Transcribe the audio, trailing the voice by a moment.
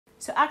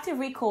So active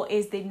recall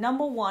is the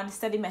 #1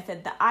 study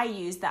method that I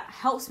use that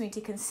helps me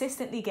to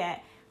consistently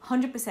get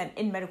 100%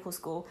 in medical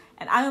school.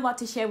 And I'm about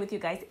to share with you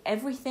guys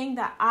everything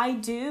that I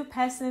do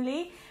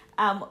personally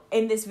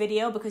in this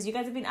video, because you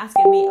guys have been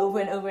asking me over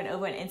and over and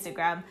over on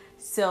Instagram.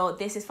 So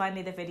this is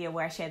finally the video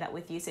where I share that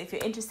with you. So if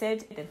you're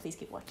interested, then please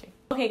keep watching.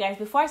 Okay guys,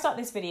 before I start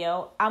this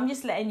video, I'm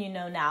just letting you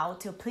know now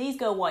to please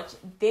go watch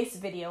this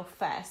video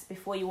first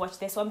before you watch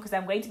this one, because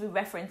I'm going to be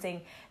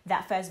referencing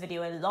that first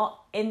video a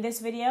lot in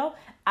this video,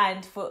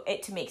 and for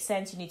it to make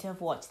sense you need to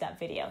have watched that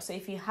video. So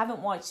if you haven't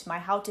watched my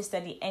how to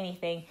study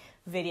anything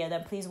video,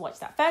 then please watch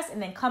that first and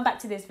then come back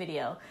to this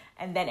video,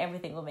 and then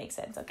everything will make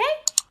sense.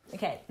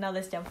 Okay, now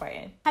let's jump right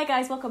in. Hi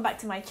guys, welcome back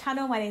to my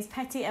channel. My name is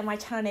Petty and my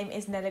channel name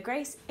is NELAH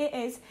Grace. It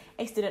is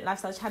a student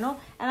lifestyle channel,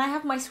 and I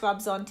have my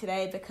scrubs on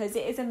today because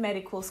it is a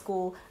medical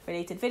school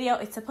related video.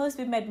 It's supposed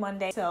to be Med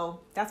Monday, so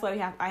that's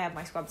why I have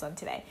my scrubs on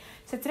today.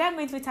 So today I'm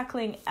going to be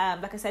tackling,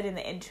 like I said in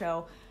the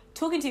intro,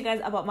 talking to you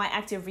guys about my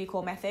active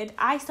recall method.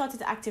 I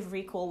started active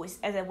recall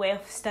as a way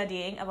of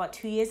studying about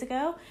 2 years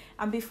ago,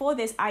 and before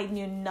this I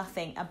knew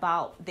nothing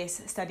about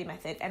this study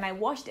method, and I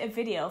watched a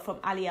video from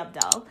Ali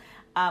Abdal,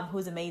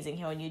 who's amazing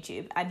here on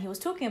YouTube, and he was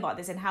talking about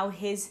this and how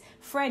his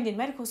friend in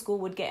medical school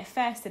would get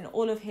first in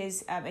all of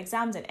his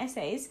exams and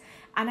essays.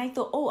 And I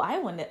thought, oh, I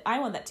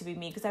want that to be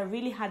me, because I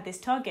really had this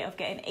target of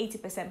getting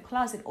 80%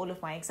 plus in all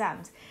of my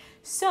exams.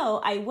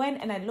 So I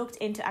went and I looked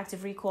into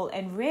active recall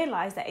and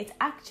realized that it's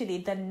actually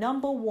the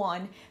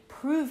 #1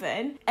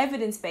 proven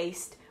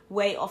evidence-based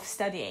way of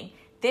studying.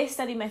 This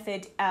study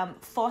method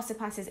far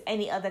surpasses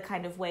any other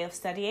kind of way of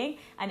studying,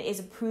 and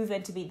is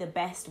proven to be the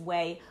best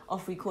way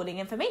of recalling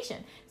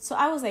information. So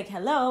I was like,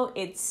 hello,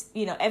 it's,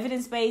 you know,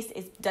 evidence-based.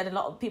 It's done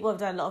people have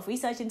done a lot of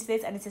research into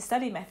this, and it's a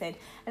study method.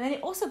 And then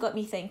it also got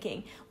me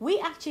thinking, we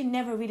actually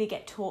never really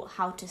get taught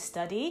how to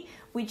study.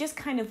 We just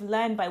kind of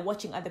learn by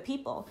watching other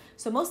people.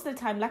 So most of the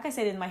time, like I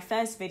said in my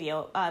first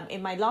video,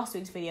 in my last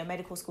week's video,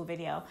 medical school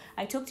video,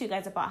 I talked to you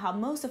guys about how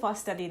most of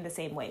us study in the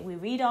same way. We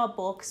read our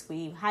books,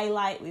 we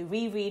highlight, we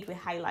reread, we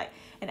highlight.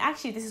 And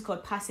actually this is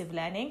called passive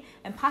learning,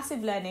 and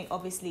passive learning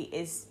obviously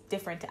is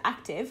different to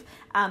active,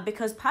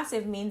 because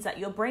passive means that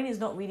your brain is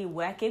not really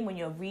working when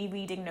you're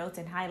rereading notes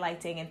and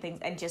highlighting and things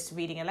and just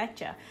reading a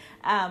lecture.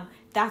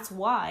 That's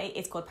why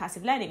it's called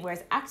passive learning,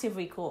 whereas active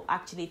recall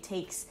actually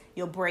takes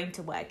your brain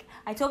to work.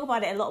 I talk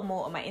about it a lot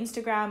more on my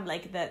Instagram,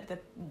 like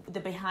the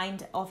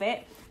behind of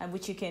it, and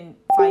which you can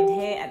find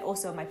here and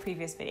also in my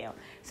previous video.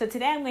 So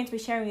today I'm going to be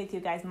sharing with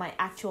you guys my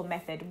actual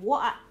method,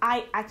 what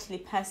I actually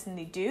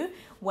personally do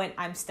when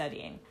I'm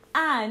studying.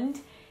 And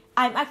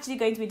I'm actually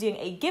going to be doing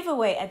a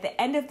giveaway at the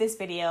end of this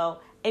video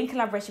in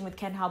collaboration with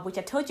KenHub, which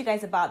I told you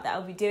guys about, that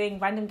I'll be doing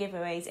random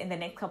giveaways in the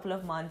next couple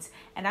of months.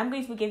 And I'm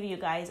going to be giving you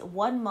guys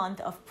 1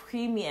 month of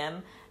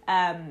premium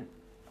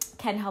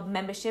KenHub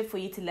membership for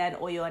you to learn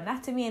all your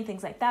anatomy and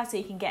things like that, so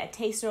you can get a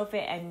taster of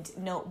it and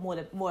know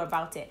more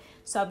about it.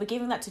 So I'll be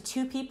giving that to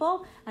 2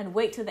 people, and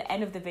wait till the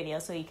end of the video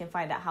so you can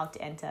find out how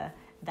to enter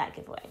that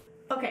giveaway.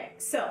 Okay,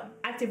 so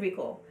active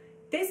recall.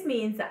 This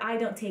means that I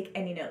don't take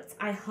any notes.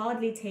 I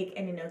hardly take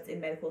any notes in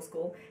medical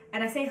school.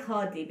 And I say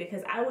hardly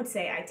because I would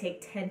say I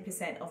take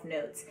 10% of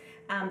notes,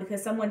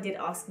 because someone did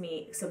ask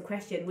me some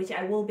question, which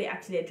I will be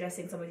actually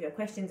addressing some of your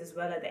questions as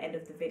well at the end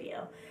of the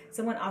video.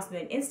 Someone asked me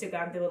on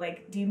Instagram, they were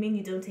like, do you mean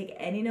you don't take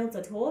any notes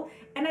at all?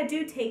 And I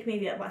do take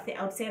maybe about,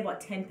 I would say about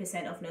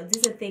 10% of notes.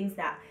 These are things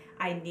that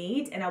I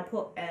need, and I'll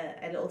put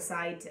a little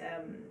side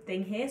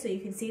thing here so you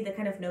can see the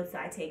kind of notes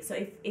that I take. So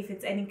if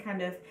it's any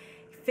kind of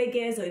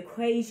figures or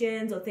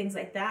equations or things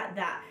like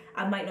that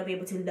I might not be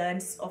able to learn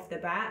off the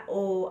bat,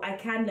 or I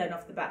can learn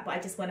off the bat but I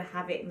just want to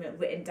have it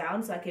written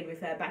down so I can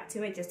refer back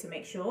to it just to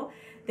make sure,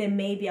 then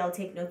maybe I'll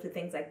take notes with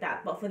things like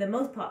that. But for the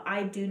most part,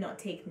 I do not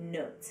take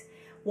notes.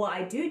 What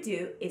I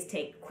do is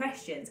take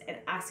questions and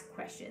ask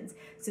questions.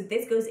 So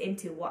this goes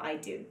into what I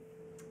do.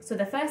 So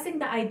the first thing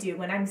that I do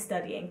when I'm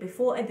studying,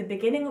 at the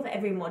beginning of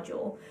every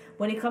module,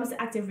 when it comes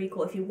to active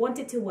recall, if you want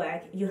it to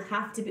work, you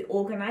have to be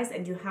organized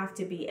and you have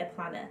to be a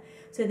planner.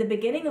 So at the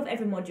beginning of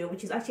every module,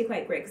 which is actually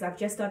quite great because I've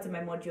just started my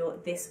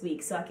module this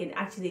week, so I can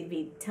actually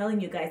be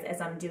telling you guys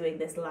as I'm doing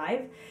this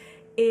live,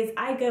 is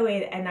I go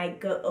in and I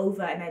go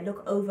over and I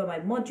look over my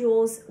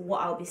modules,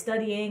 what I'll be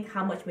studying,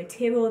 how much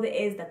material there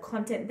is, the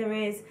content there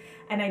is,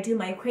 and I do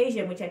my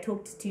equation, which I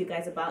talked to you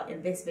guys about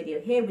in this video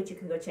here, which you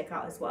can go check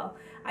out as well.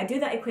 I do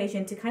that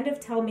equation to kind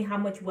of tell me how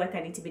much work I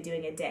need to be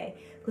doing a day,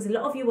 because a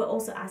lot of you were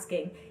also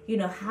asking, you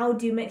know, how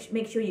do you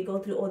make sure you go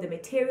through all the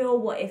material?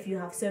 What if you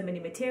have so many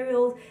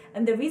materials?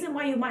 And the reason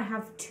why you might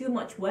have too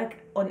much work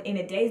in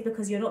a day is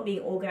because you're not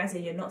being organized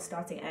and you're not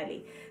starting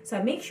early. So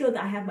I make sure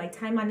that I have my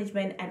time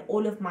management and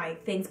all of my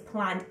things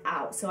planned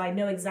out, so I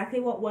know exactly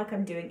what work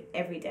I'm doing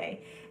every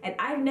day. And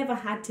I've never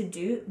had to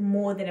do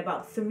more than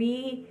about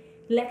 3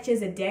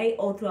 lectures a day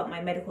all throughout my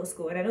medical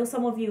school. And I know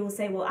some of you will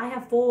say, well, I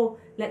have 4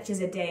 lectures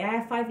a day, I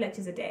have 5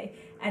 lectures a day.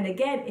 And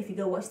again, if you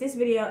go watch this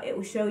video, it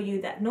will show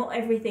you that not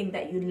everything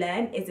that you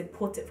learn is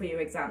important for your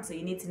exam, so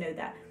you need to know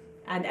that.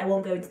 And I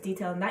won't go into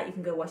detail on that, you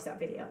can go watch that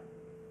video.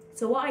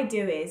 So what I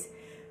do is,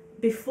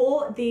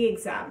 before the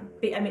exam,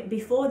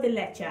 before the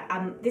lecture,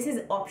 this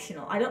is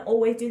optional. I don't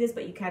always do this,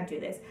 but you can do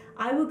this.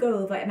 I will go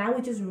over and I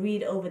will just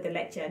read over the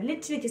lecture,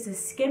 literally just a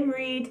skim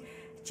read,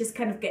 just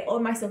kind of get all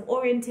myself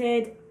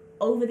oriented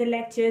over the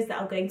lectures that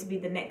are going to be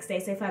the next day.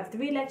 So if I have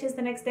 3 lectures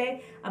the next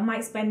day, I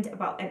might spend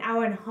about an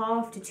hour and a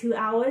half to 2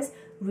 hours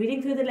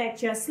reading through the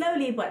lecture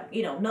slowly, but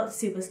you know, not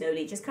super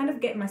slowly, just kind of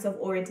get myself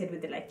oriented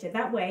with the lecture.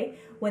 That way,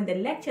 when the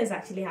lecture is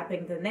actually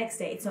happening the next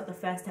day, it's not the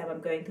first time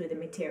I'm going through the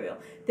material.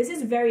 This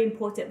is very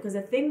important because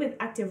the thing with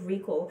active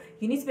recall,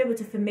 you need to be able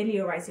to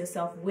familiarize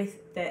yourself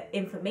with the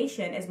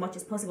information as much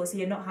as possible, so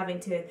you're not having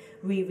to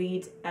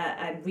reread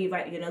and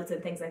rewrite your notes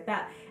and things like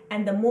that.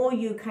 And the more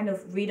you kind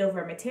of read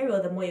over a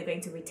material, the more you're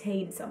going to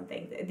retain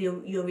something.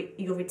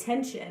 Your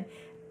retention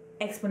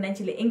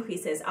exponentially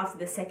increases after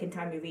the second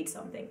time you read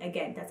something.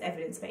 Again, that's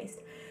evidence-based.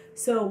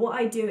 So what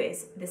I do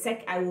is,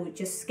 I will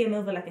just skim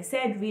over, like I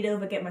said, read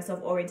over, get myself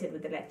oriented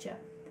with the lecture.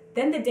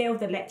 Then the day of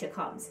the lecture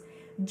comes.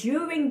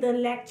 During the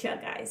lecture,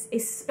 guys,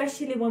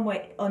 especially when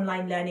we're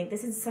online learning,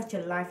 this is such a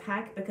life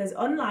hack, because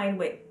online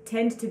we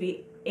tend to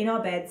be in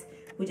our beds,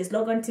 we just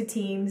log on to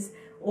Teams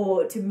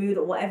or to Mood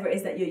or whatever it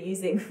is that you're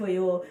using for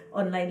your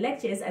online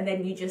lectures, and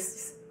then you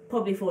just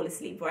probably fall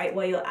asleep, right?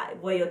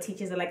 Where your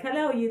teachers are like,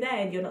 hello, are you there?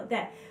 And you're not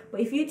there. But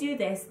if you do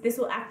this, this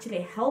will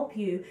actually help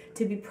you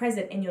to be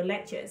present in your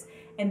lectures.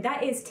 And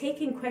that is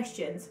taking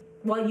questions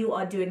while you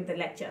are doing the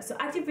lecture. So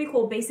active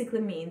recall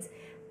basically means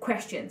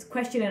questions,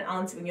 question and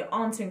answering. You're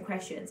answering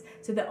questions.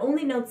 So the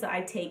only notes that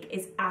I take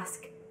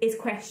is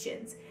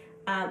questions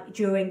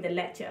during the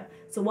lecture.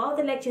 So while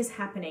the lecture is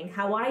happening,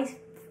 how I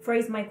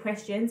phrase my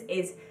questions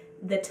is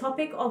the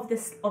topic of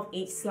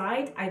each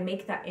slide, I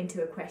make that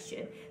into a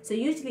question. So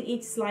usually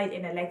each slide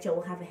in a lecture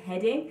will have a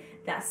heading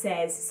that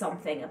says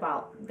something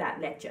about that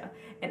lecture.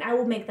 And I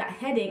will make that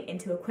heading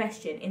into a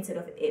question instead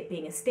of it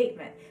being a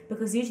statement,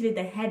 because usually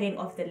the heading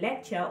of the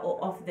lecture or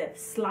of the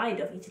slide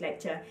of each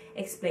lecture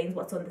explains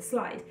what's on the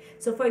slide.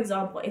 So for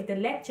example, if the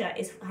lecture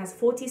has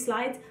 40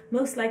 slides,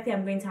 most likely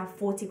I'm going to have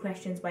 40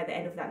 questions by the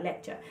end of that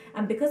lecture.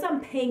 And because I'm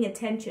paying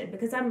attention,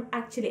 because I'm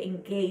actually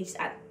engaged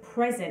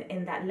present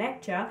in that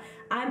lecture,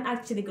 I'm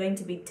actually going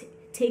to be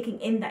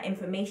taking in that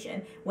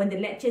information. When the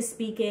lecture is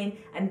speaking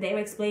and they're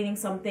explaining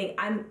something,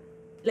 I'm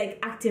like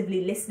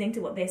actively listening to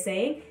what they're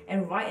saying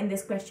and writing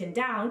this question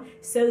down,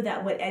 so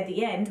that when at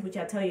the end, which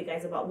I'll tell you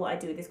guys about what I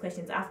do with these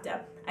questions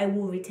after, I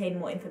will retain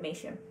more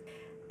information.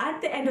 At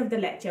the end of the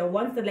lecture,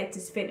 once the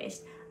lecture's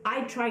finished,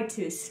 I try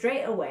to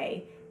straight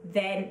away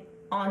then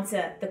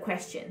answer the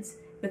questions,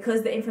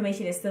 because the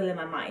information is still in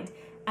my mind.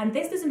 And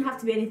this doesn't have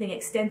to be anything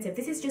extensive.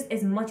 This is just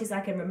as much as I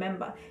can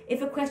remember.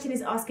 If a question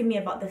is asking me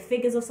about the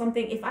figures or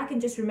something, if I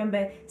can just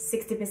remember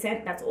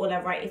 60%, that's all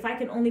I write. If I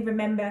can only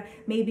remember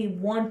maybe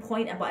 1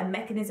 point about a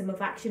mechanism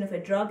of action of a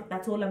drug,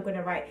 that's all I'm going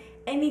to write.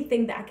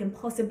 Anything that I can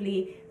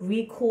possibly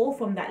recall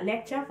from that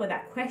lecture for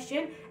that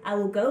question, I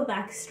will go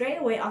back straight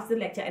away after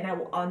the lecture and I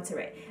will answer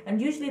it.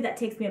 And usually that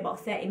takes me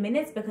about 30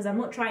 minutes, because I'm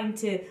not trying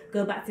to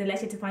go back to the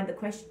lecture to find the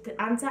question to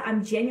answer.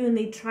 I'm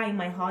genuinely trying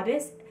my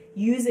hardest,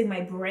 using my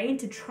brain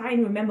to try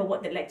and remember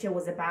what the lecture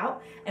was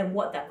about and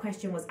what that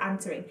question was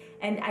answering.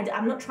 And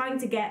I'm trying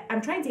to get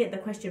the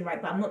question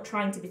right, but I'm not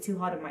trying to be too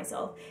hard on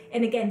myself.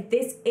 And again,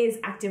 this is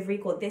active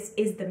recall. This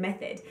is the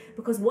method,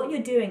 because what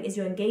you're doing is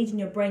you're engaging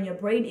your brain. Your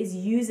brain is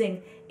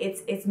using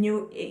its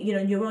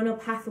neuronal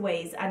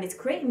pathways, and it's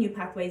creating new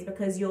pathways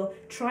because you're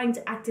trying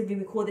to actively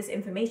recall this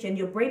information.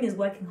 Your brain is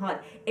working hard.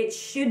 It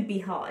should be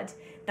hard.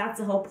 That's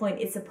the whole point.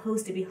 It's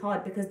supposed to be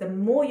hard, because the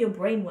more your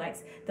brain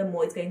works, the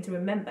more it's going to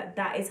remember.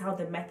 That is how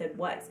the method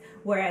works.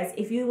 Whereas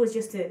if you was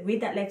just to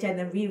read that lecture and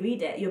then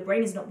reread it, your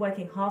brain is not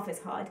working half as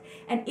hard.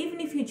 And even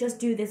if you just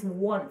do this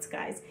once,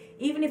 guys,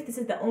 even if this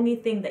is the only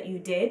thing that you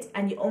did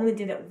and you only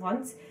did it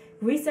once,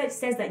 research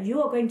says that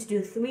you are going to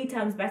do 3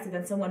 times better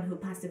than someone who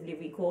passively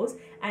recalls.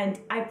 And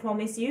I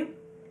promise you,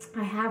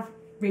 I have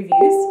reviews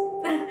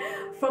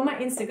from my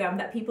Instagram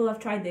that people have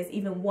tried this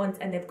even once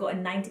and they've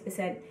gotten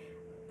 90%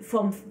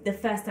 from the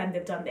first time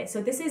they've done this.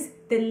 So this is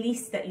the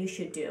least that you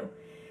should do.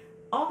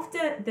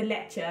 After the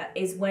lecture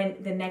is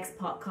when the next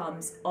part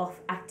comes of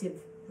active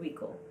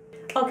recall.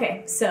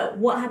 Okay, so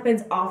what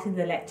happens after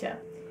the lecture?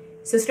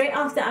 So straight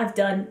after I've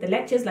done the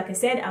lectures, like I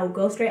said, I will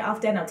go straight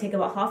after and I'll take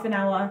about half an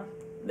hour,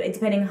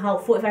 depending how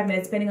 45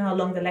 minutes, depending on how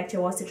long the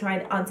lecture was, to try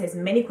and answer as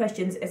many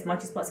questions as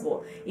much as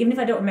possible. Even if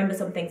I don't remember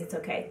some things, it's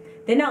okay.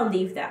 Then I'll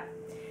leave that.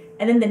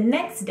 And then the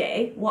next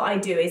day, what I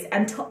do is,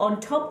 on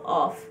top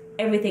of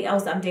everything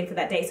else that I'm doing for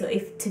that day. So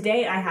if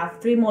today I have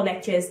 3 more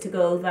lectures to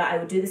go over, I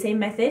will do the same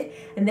method,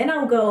 and then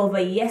I'll go over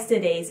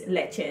yesterday's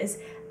lectures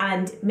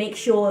and make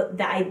sure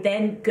that I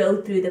then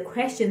go through the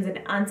questions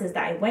and answers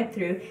that I went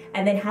through,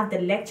 and then have the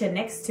lecture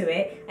next to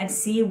it and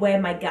see where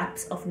my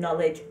gaps of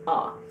knowledge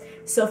are.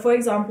 So for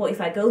example,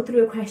 if I go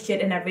through a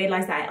question and I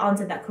realize that I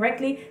answered that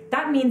correctly,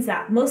 that means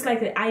that most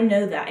likely I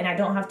know that and I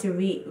don't have to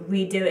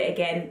redo it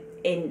again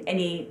in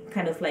any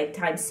kind of like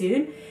time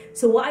soon.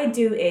 So what I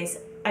do is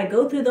I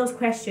go through those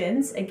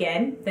questions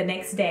again the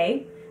next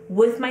day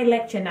with my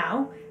lecture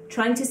now,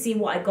 trying to see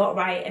what I got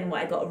right and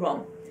what I got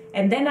wrong.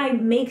 And then I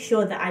make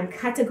sure that I'm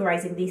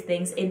categorizing these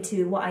things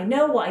into what I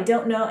know, what I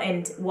don't know,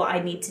 and what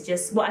I need to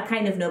just, what I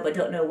kind of know but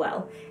don't know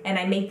well. And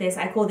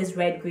I call this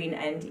red, green,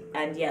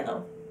 and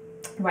yellow.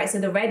 Right, so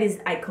the red is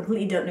I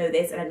completely don't know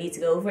this and I need to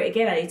go over it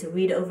again, I need to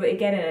read it over it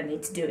again, and I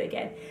need to do it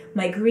again.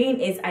 My green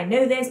is I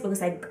know this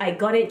because I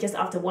got it just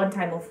after one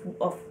time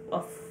of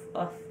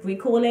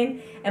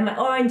recalling. And my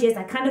orange is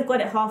I kind of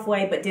got it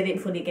halfway but didn't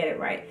fully get it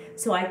right.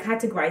 So I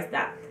categorize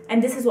that.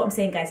 And this is what I'm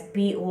saying, guys,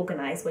 be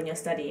organized when you're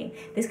studying.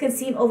 This can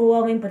seem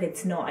overwhelming, but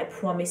it's not. I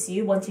promise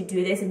you, once you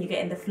do this and you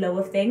get in the flow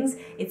of things,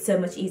 it's so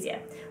much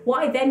easier.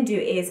 What I then do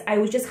is I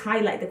will just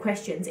highlight the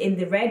questions in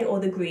the red or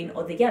the green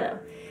or the yellow,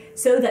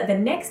 so that the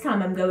next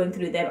time I'm going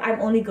through them,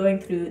 I'm only going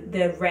through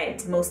the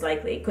red, most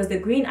likely, because the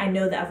green, I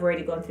know that I've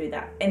already gone through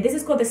that. And this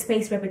is called the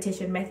spaced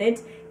repetition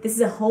method. This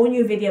is a whole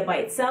new video by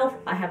itself.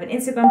 I have an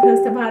Instagram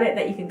post about it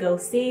that you can go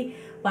see,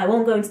 but I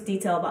won't go into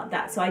detail about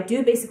that. So I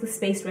do basically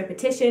spaced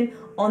repetition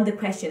on the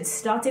questions,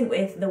 starting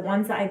with the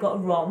ones that I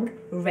got wrong,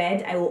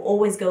 red. I will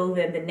always go over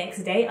them the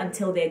next day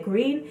until they're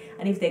green.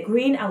 And if they're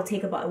green, I'll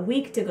take about a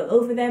week to go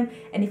over them.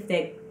 And if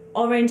they're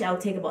orange, I'll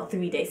take about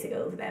 3 days to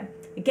go over them.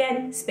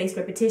 Again, spaced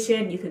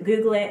repetition, you can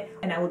Google it,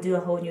 and I will do a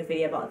whole new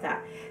video about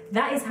that.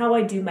 That is how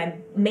I do my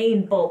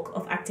main bulk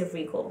of active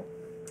recall.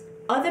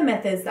 Other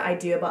methods that I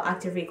do about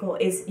active recall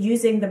is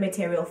using the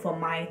material from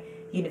my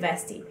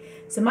university.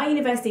 So my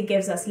university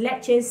gives us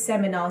lectures,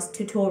 seminars,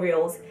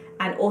 tutorials,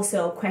 and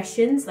also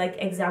questions, like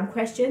exam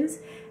questions.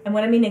 And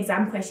when I mean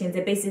exam questions,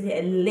 they're basically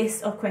a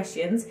list of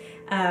questions.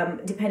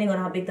 Depending on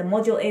how big the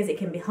module is, it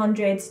can be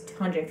 100 to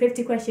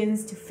 150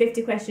 questions to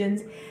 50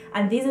 questions.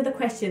 And these are the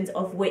questions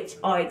of which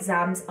our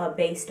exams are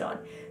based on.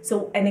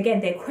 So, and again,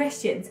 they're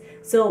questions.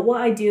 So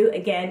what I do,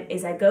 again,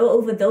 is I go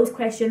over those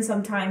questions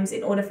sometimes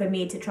in order for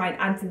me to try and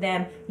answer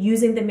them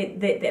using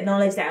the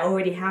knowledge that I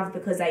already have,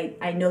 because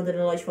I know the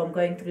knowledge from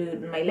going through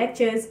my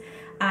lectures.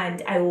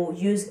 And I will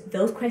use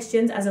those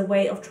questions as a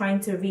way of trying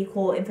to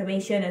recall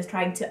information and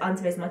trying to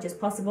answer as much as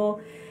possible.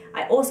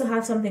 I also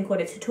have something called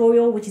a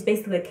tutorial, which is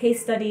basically a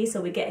case study. So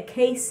we get a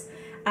case,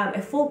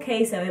 a full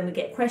case, and then we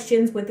get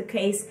questions with the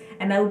case,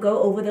 and I will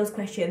go over those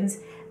questions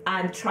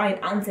and try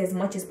and answer as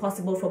much as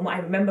possible from what I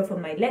remember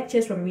from my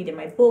lectures, from reading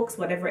my books,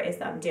 whatever it is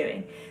that I'm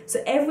doing.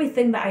 So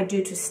everything that I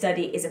do to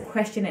study is a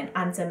question and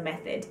answer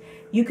method.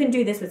 You can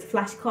do this with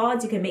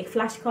flashcards. You can make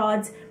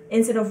flashcards.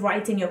 Instead of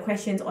writing your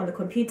questions on the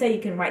computer, you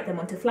can write them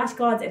onto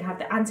flashcards and have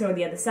the answer on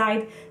the other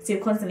side. So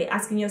you're constantly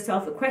asking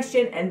yourself a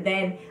question and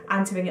then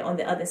answering it on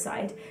the other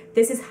side.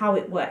 This is how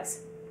it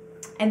works.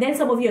 And then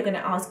some of you are going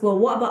to ask, well,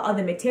 what about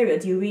other material?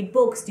 Do you read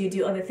books? Do you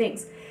do other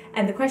things?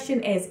 And the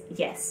question is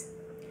yes.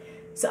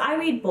 So I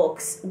read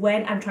books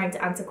when I'm trying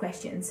to answer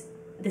questions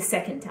the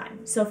second time.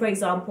 So for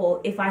example,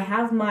 if I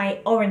have my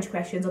orange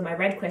questions or my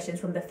red questions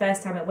from the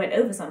first time I went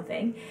over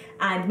something,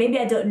 and maybe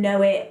I don't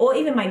know it, or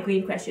even my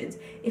green questions,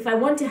 if I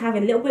want to have a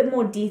little bit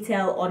more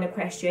detail on a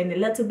question, a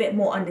little bit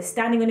more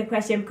understanding on a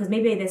question, because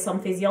maybe there's some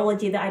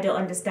physiology that I don't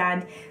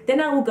understand, then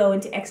I will go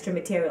into extra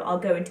material. I'll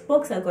go into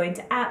books, I'll go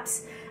into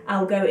apps,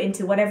 I'll go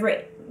into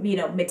whatever,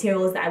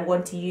 materials that I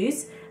want to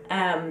use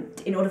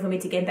in order for me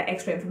to gain that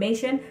extra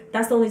information.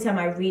 That's the only time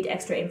I read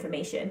extra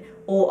information,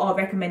 or our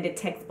recommended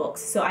textbooks.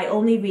 So I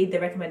only read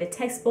the recommended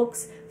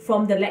textbooks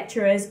from the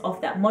lecturers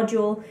of that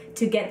module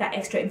to get that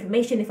extra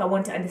information if I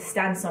want to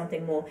understand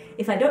something more.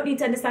 If I don't need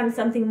to understand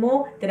something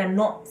more, then I'm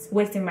not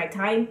wasting my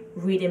time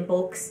reading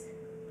books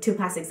to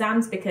pass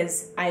exams,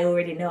 because I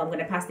already know I'm going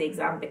to pass the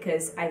exam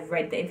because I've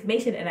read the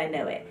information and I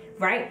know it,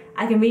 right?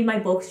 I can read my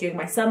books during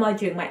my summer,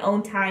 during my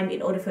own time, in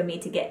order for me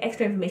to get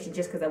extra information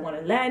just because I want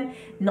to learn,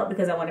 not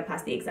because I want to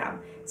pass the exam.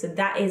 So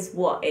that is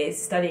what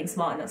is studying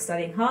smart, not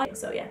studying hard.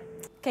 So yeah.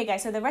 Okay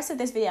guys, so the rest of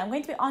this video, I'm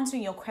going to be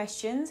answering your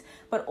questions,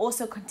 but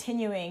also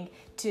continuing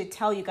to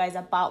tell you guys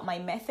about my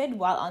method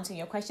while answering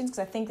your questions,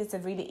 because I think it's a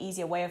really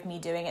easier way of me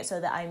doing it, so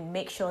that I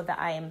make sure that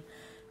I am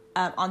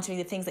answering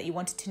the things that you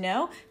wanted to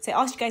know. So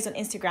I asked you guys on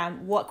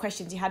Instagram what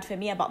questions you had for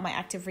me about my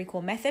active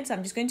recall method. So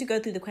I'm just going to go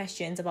through the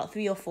questions, about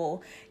 3 or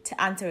 4,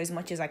 to answer as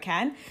much as I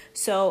can.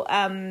 So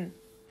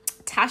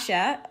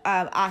Tasha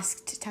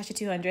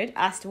Tasha200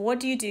 asked, what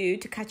do you do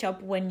to catch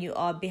up when you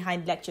are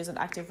behind lectures on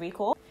active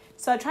recall?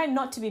 So I try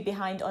not to be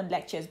behind on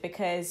lectures,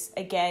 because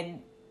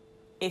again,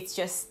 it's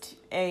just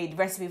a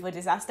recipe for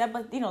disaster.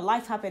 But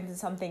life happens and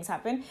some things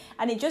happen,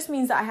 and it just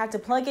means that I have to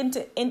plug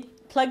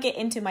it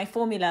into my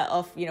formula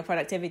of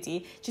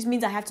productivity. Just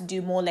means I have to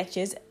do more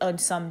lectures on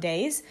some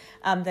days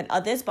than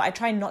others, but I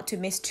try not to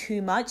miss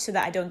too much so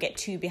that I don't get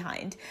too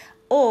behind.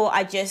 Or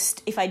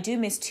if I do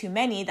miss too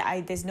many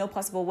that there's no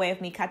possible way of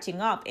me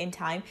catching up in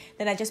time,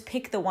 then I just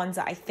pick the ones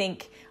that I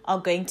think are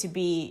going to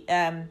be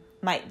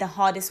the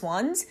hardest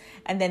ones,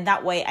 and then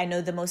that way I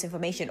know the most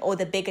information, or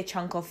the bigger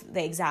chunk of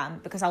the exam,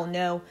 because I'll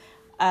know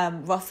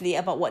roughly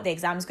about what the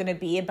exam is going to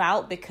be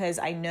about, because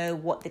I know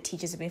what the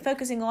teachers have been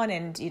focusing on,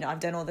 and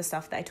I've done all the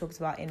stuff that I talked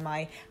about in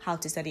my How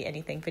to Study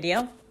Anything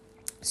video.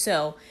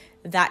 So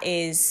that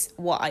is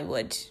what I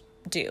would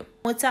do.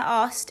 What's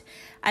asked,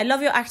 I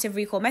love your active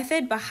recall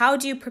method, but how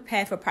do you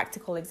prepare for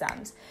practical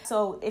exams?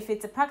 So if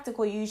it's a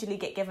practical, you usually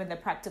get given the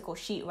practical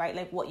sheet, right?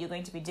 Like what you're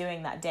going to be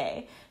doing that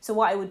day. So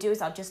what I would do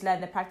is I'll just learn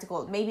the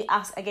practical, maybe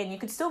ask, again, you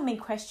could still make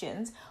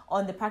questions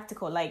on the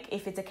practical. Like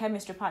if it's a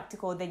chemistry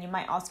practical, then you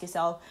might ask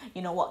yourself,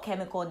 what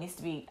chemical needs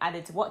to be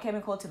added to what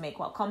chemical to make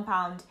what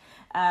compound,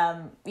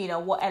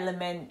 what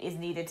element is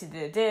needed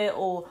to do,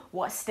 or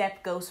what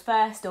step goes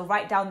first, or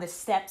write down the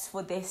steps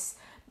for this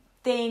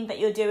thing that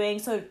you're doing,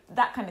 so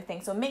that kind of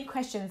thing. So make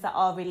questions that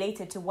are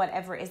related to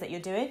whatever it is that you're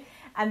doing.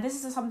 And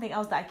this is something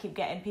else that I keep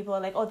getting. People are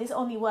like, oh, this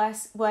only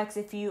works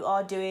if you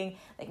are doing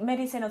like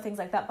medicine or things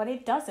like that, but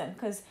it doesn't,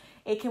 because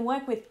it can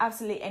work with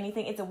absolutely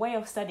anything. It's a way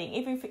of studying.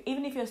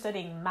 Even if you're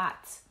studying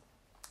maths,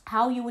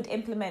 how you would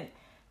implement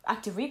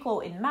active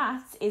recall in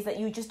maths is that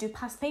you just do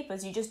past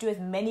papers. You just do as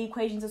many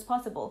equations as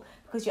possible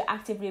because you're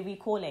actively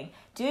recalling.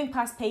 Doing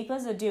past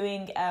papers or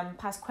doing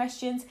past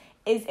questions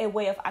is a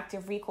way of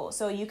active recall.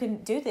 So you can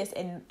do this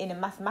in a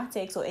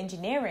mathematics or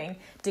engineering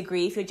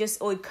degree if you're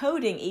or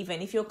coding,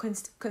 even if you're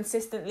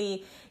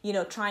consistently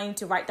trying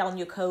to write down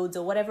your codes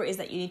or whatever it is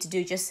that you need to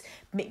do, just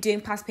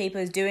doing past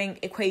papers, doing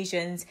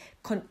equations,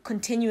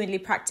 continually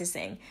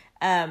practicing.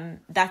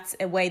 That's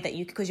a way that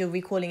because you're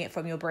recalling it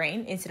from your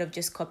brain instead of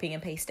just copying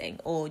and pasting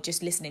or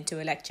just listening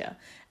to a lecture.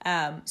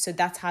 So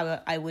that's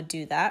how I would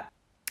do that.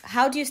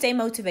 How do you stay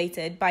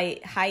motivated? By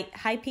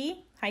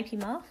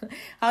Ma?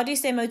 How do you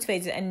stay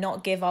motivated and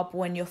not give up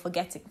when you're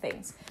forgetting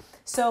things?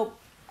 So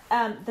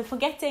the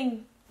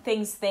forgetting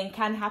things thing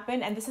can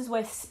happen, and this is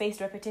where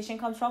spaced repetition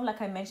comes from, like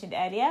I mentioned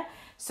earlier.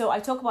 So I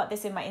talk about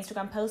this in my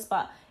Instagram post,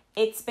 but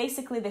it's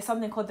basically, there's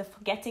something called the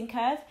forgetting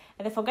curve,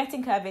 and the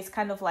forgetting curve is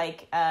kind of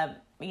like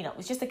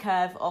it's just a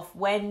curve of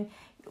when,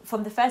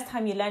 from the first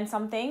time you learn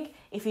something,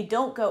 if you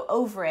don't go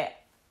over it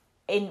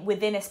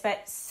within a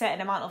certain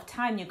amount of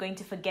time, you're going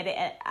to forget it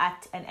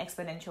at an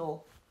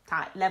exponential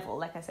level,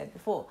 like I said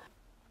before.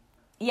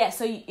 Yeah,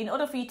 so in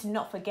order for you to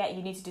not forget,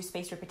 you need to do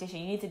spaced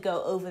repetition. You need to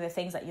go over the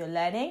things that you're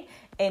learning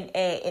in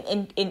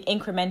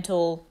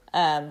incremental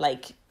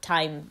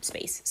time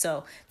space.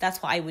 So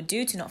that's what I would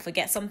do to not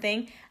forget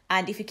something.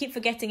 And if you keep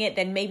forgetting it,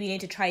 then maybe you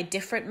need to try a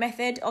different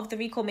method of the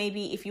recall.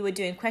 Maybe if you were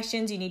doing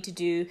questions, you need to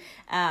do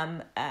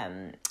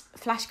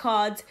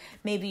flashcards.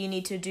 Maybe you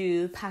need to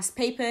do past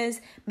papers.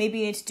 Maybe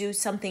you need to do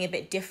something a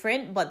bit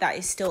different, but that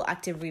is still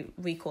active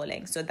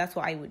recalling. So that's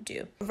what I would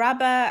do.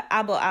 Rabba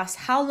Abo asks,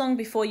 how long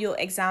before your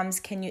exams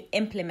can you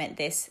implement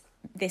this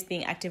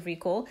being active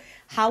recall?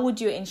 How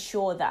would you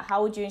ensure that?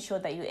 How would you ensure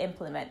that you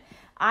implement?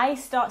 I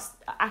start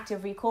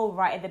active recall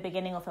right at the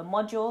beginning of a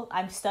module.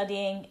 I'm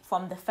studying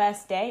from the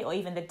first day or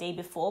even the day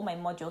before my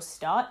module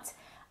starts.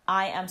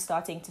 I am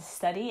starting to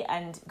study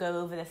and go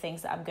over the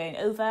things that I'm going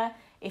over.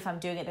 If I'm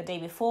doing it the day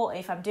before,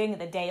 if I'm doing it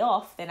the day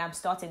off, then I'm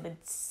starting the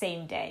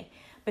same day,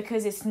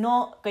 because it's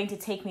not going to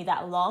take me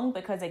that long,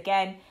 because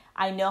again,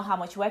 I know how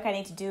much work I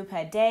need to do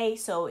per day.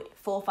 So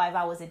 4 or 5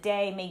 hours a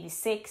day, maybe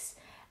 6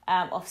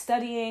 of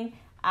studying,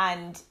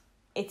 and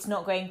it's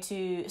not going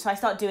to, so I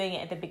start doing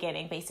it at the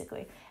beginning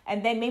basically.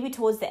 And then maybe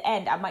towards the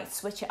end, I might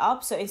switch it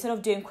up. So instead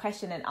of doing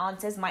question and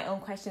answers, my own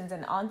questions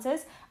and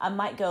answers, I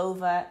might go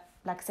over,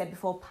 like I said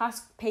before,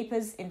 past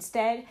papers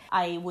instead.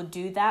 I would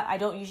do that. I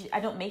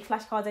don't make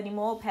flashcards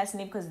anymore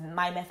personally because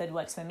my method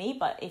works for me,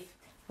 but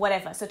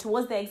whatever. So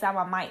towards the exam,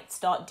 I might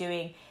start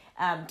doing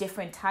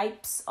different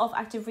types of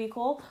active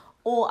recall,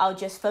 or I'll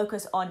just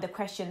focus on the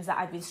questions that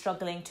I've been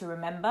struggling to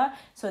remember.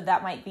 So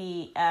that might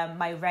be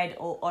my red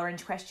or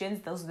orange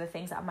questions. Those are the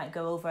things that I might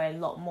go over a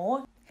lot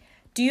more.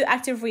 Do you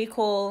active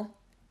recall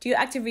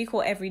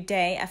every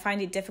day? I find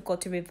it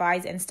difficult to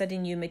revise and study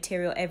new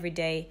material every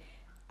day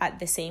at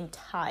the same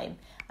time.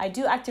 I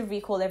do active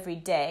recall every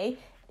day.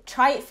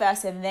 Try it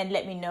first and then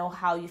let me know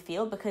how you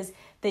feel, because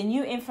the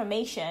new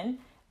information,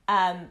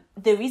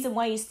 the reason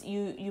why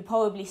you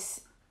probably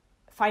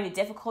find it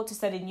difficult to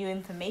study new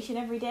information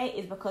every day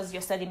is because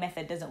your study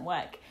method doesn't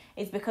work.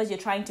 It's because you're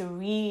trying to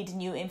read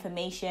new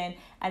information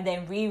and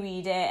then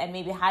reread it and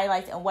maybe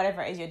highlight it and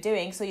whatever it is you're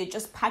doing. So you're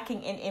just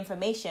packing in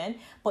information,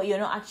 but you're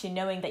not actually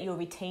knowing that you're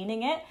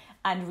retaining it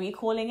and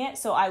recalling it.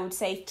 So I would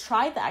say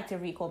try the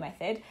active recall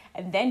method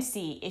and then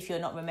see if you're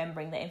not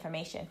remembering the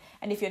information.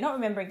 And if you're not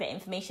remembering the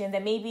information,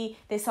 then maybe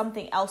there's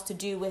something else to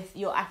do with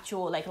your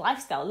actual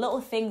lifestyle.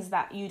 Little things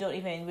that you don't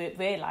even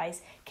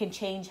realize can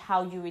change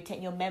how you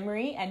retain your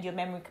memory and your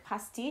memory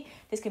capacity.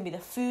 This can be the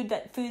foods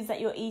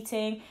that you're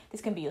eating.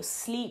 This can be your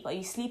sleep. Are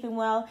you sleeping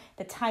well?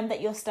 The time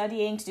that you're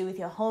studying, to do with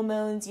your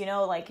hormones,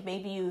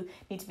 maybe you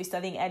need to be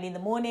studying early in the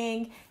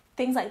morning.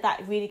 Things like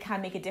that really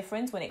can make a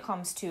difference when it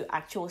comes to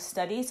actual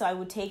study. So I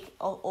would take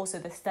also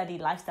the study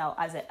lifestyle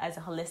as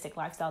a holistic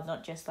lifestyle,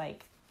 not just a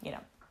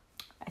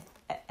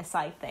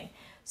side thing.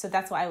 So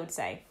that's what I would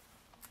say.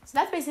 So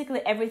that's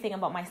basically everything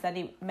about my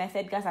study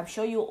method, guys. I'm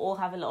sure you all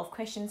have a lot of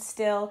questions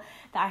still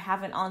that I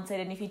haven't answered.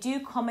 And if you do,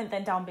 comment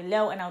them down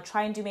below and I'll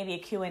try and do maybe a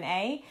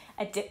Q&A,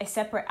 a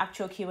separate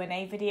actual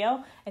Q&A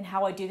video and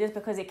how I do this,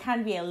 because it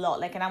can be a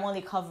lot. Like, and I'm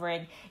only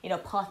covering, you know,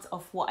 parts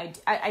of what I do.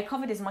 I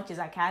covered as much as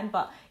I can,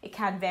 but it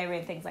can vary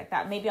and things like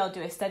that. Maybe I'll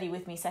do a study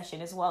with me session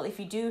as well. If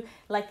you do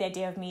like the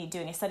idea of me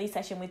doing a study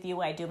session with you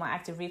where I do my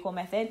active recall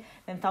method,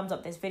 then thumbs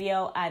up this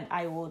video and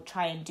I will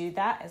try and do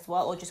that as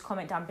well, or just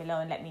comment down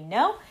below and let me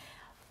know.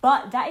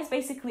 But that is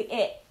basically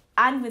it.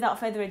 And without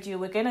further ado,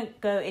 we're going to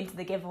go into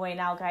the giveaway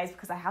now, guys,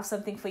 because I have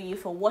something for you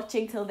for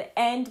watching till the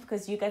end,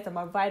 because you guys are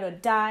my ride or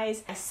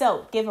dies.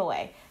 So,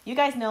 giveaway. You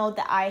guys know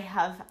that I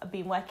have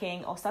been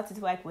working or started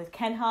to work with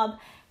KenHub.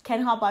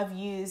 KenHub I've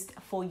used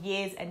for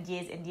years and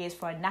years and years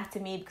for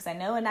anatomy, because I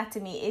know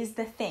anatomy is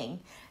the thing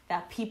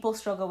that people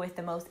struggle with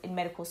the most in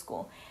medical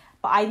school.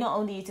 But I not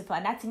only use it for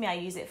anatomy, I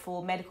use it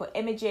for medical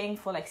imaging,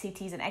 for like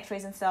CTs and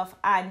x-rays and stuff.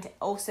 And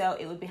also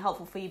it would be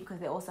helpful for you because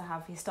they also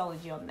have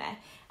histology on there.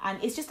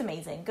 And it's just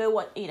amazing. Go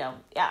what, you know,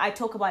 I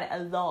talk about it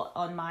a lot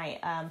on my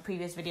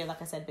previous video, like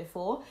I said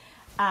before.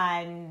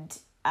 And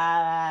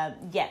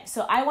yeah,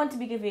 so I want to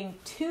be giving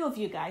 2 of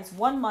you guys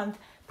 1 month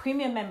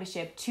premium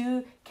membership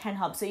to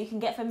KenHub so you can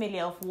get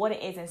familiar with what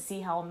it is and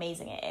see how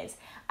amazing it is.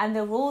 And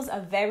the rules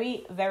are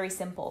very, very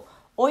simple.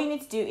 All you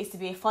need to do is to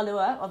be a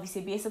follower,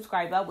 obviously be a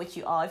subscriber, which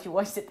you are if you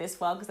watched it this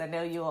far, because I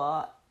know you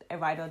are a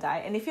ride or die.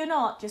 And if you're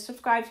not, just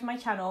subscribe to my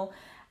channel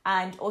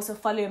and also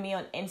follow me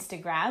on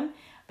Instagram,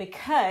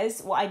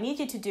 because what I need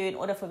you to do in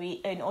order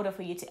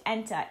for you to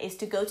enter is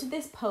to go to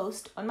this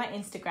post on my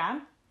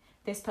Instagram,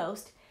 this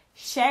post,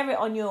 share it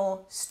on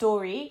your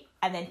story,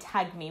 and then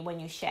tag me when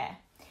you share.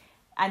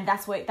 And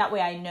that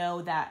way I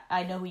know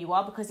who you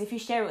are, because if you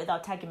share it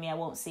without tagging me, I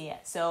won't see it.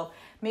 So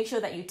make sure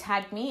that you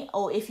tag me,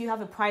 or if you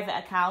have a private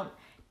account,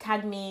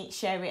 tag me,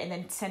 share it, and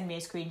then send me a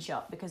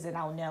screenshot, because then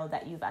I'll know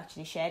that you've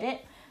actually shared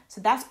it.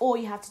 So that's all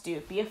you have to do.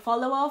 Be a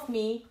follower of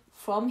me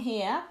from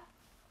here,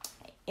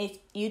 it's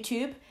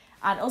YouTube,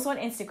 and also on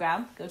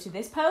Instagram. Go to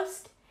this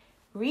post,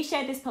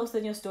 reshare this post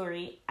on your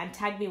story, and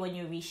tag me when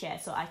you reshare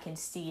so I can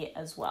see it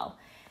as well.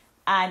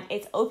 And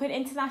it's open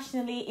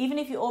internationally. Even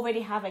if you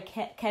already have a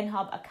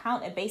KenHub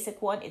account, a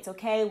basic one, it's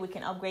okay. We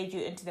can upgrade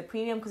you into the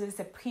premium because it's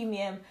a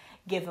premium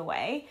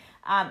giveaway.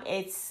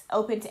 It's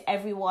open to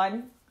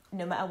everyone,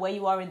 no matter where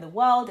you are in the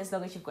world, as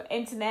long as you've got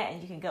internet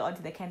and you can go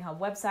onto the KenHub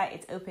website.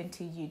 It's open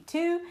to you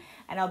too.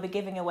 And I'll be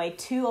giving away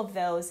 2 of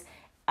those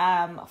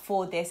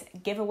for this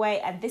giveaway.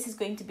 And this is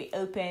going to be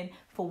open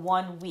for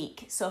 1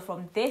 week. So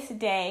from this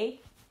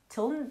day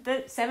till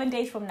 7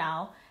 days from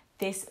now,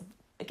 this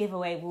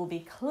giveaway will be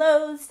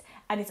closed,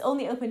 and it's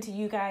only open to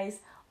you guys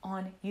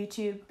on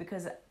YouTube,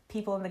 because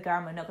people in the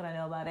gram are not going to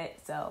know about it.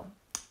 So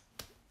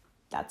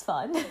that's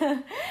fun.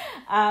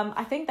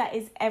 I think that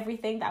is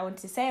everything that I wanted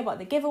to say about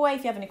the giveaway. If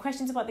you have any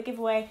questions about the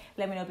giveaway,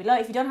 let me know below.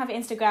 If you don't have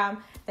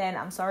Instagram, then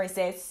I'm sorry,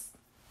 sis.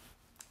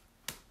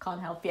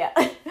 Can't help you.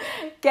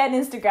 Get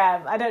an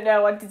Instagram. I don't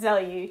know what to tell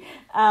you.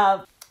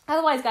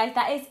 Otherwise, guys,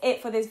 that is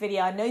it for this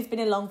video. I know it's been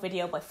a long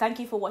video, but thank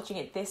you for watching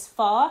it this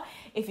far.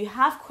 If you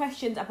have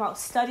questions about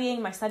studying,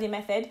 my study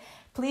method,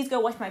 please go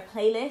watch my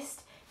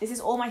playlist. This is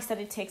all my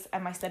study tips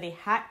and my study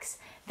hacks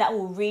that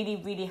will really,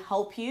 really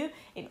help you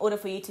in order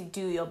for you to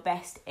do your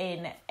best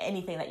in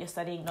anything that you're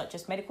studying, not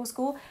just medical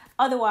school.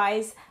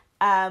 Otherwise,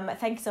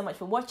 thank you so much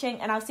for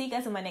watching, and I'll see you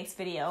guys in my next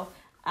video.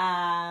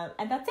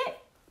 And that's it.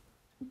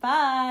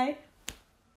 Bye.